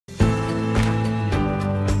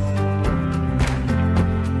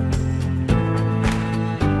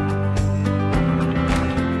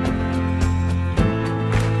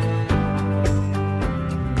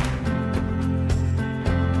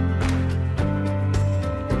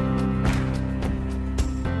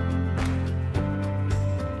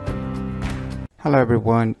Hello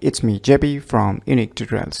everyone, it's me JB from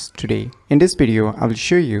UniqueTutorials. Today in this video I will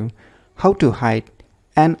show you how to hide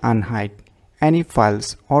and unhide any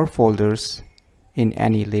files or folders in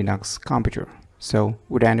any Linux computer. So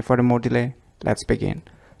without any further more delay, let's begin.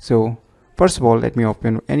 So first of all, let me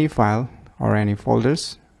open any file or any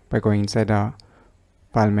folders by going inside a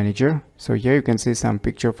file manager. So here you can see some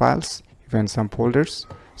picture files, even some folders.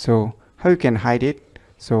 So how you can hide it?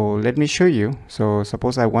 So let me show you. So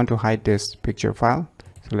suppose I want to hide this picture file.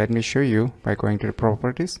 So let me show you by going to the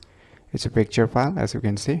properties. It's a picture file, as you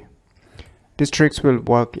can see. These tricks will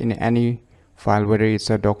work in any file, whether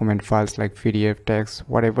it's a document files like PDF, text,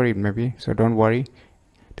 whatever it may be. So don't worry,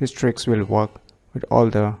 these tricks will work with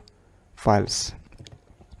all the files.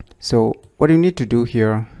 So what you need to do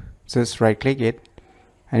here, just right click it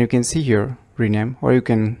and you can see here rename, or you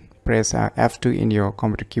can press F2 in your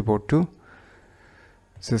computer keyboard too.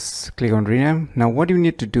 Just click on rename. Now what you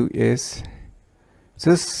need to do is,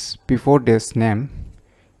 just before this name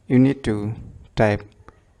you need to type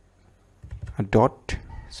a dot.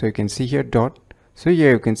 So you can see here dot. So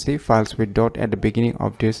here you can see files with dot at the beginning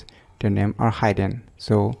of this, their name are hidden.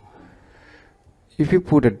 So if you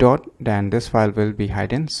put a dot, then this file will be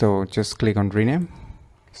hidden. So just click on rename.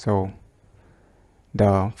 So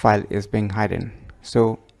the file is being hidden.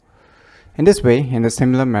 So in this way, in a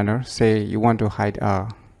similar manner, say you want to hide a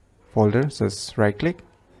folder, just right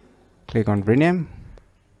click on rename,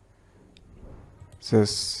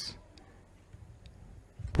 just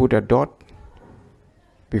put a dot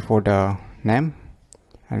before the name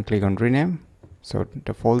and click on rename. So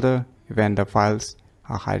the folder, even the files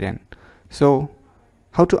are hidden. So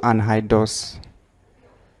how to unhide those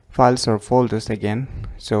files or folders again?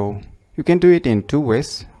 So you can do it in two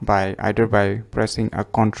ways, by either by pressing a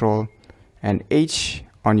Ctrl and H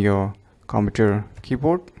on your computer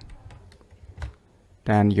keyboard,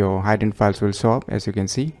 then your hidden files will show up, as you can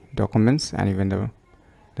see, documents, and even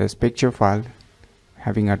this picture file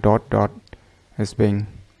having a dot is being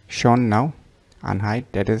shown now. Unhide,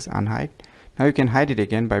 that is unhide. Now you can hide it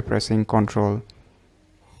again by pressing Ctrl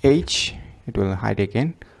H, it will hide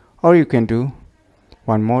again. Or you can do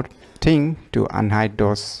one more thing to unhide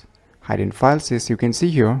those hidden files, is you can see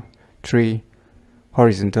here three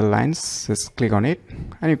horizontal lines. Just click on it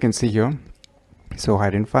and you can see here, so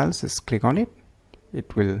hidden files, just click on it,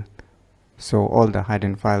 it will show all the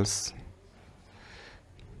hidden files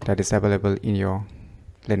that is available in your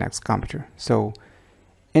Linux computer. So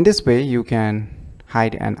in this way you can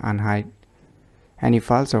hide and unhide any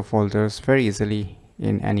files or folders very easily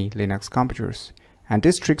in any Linux computers, and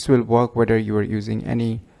these tricks will work whether you are using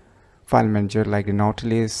any file manager like the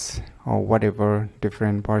Nautilus or whatever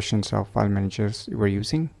different versions of file managers you are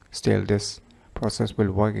using. Still this process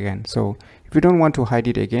will work again. So if you don't want to hide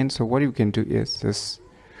it again, so what you can do is just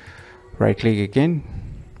right click again,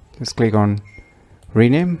 just click on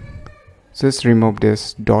rename, just remove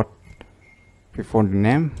this dot before the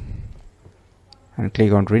name and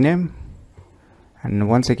click on rename. And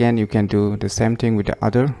once again you can do the same thing with the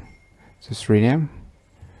other, just rename,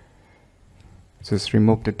 just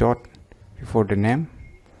remove the dot before the name,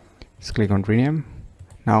 just click on rename.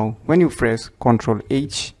 Now when you press Ctrl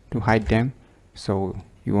H to hide them, so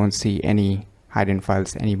you won't see any hidden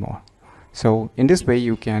files anymore. So in this way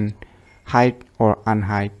you can hide or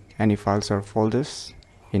unhide any files or folders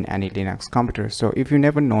in any Linux computer. So if you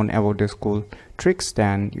never known about these cool tricks,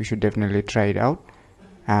 then you should definitely try it out,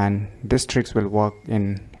 and these tricks will work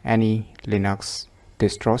in any Linux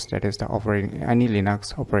distros, that is the any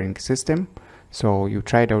Linux operating system. So you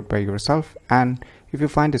try it out by yourself, and if you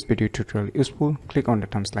find this video tutorial useful, click on the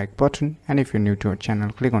thumbs like button, and if you're new to our channel,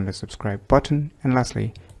 click on the subscribe button, and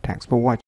lastly, thanks for watching.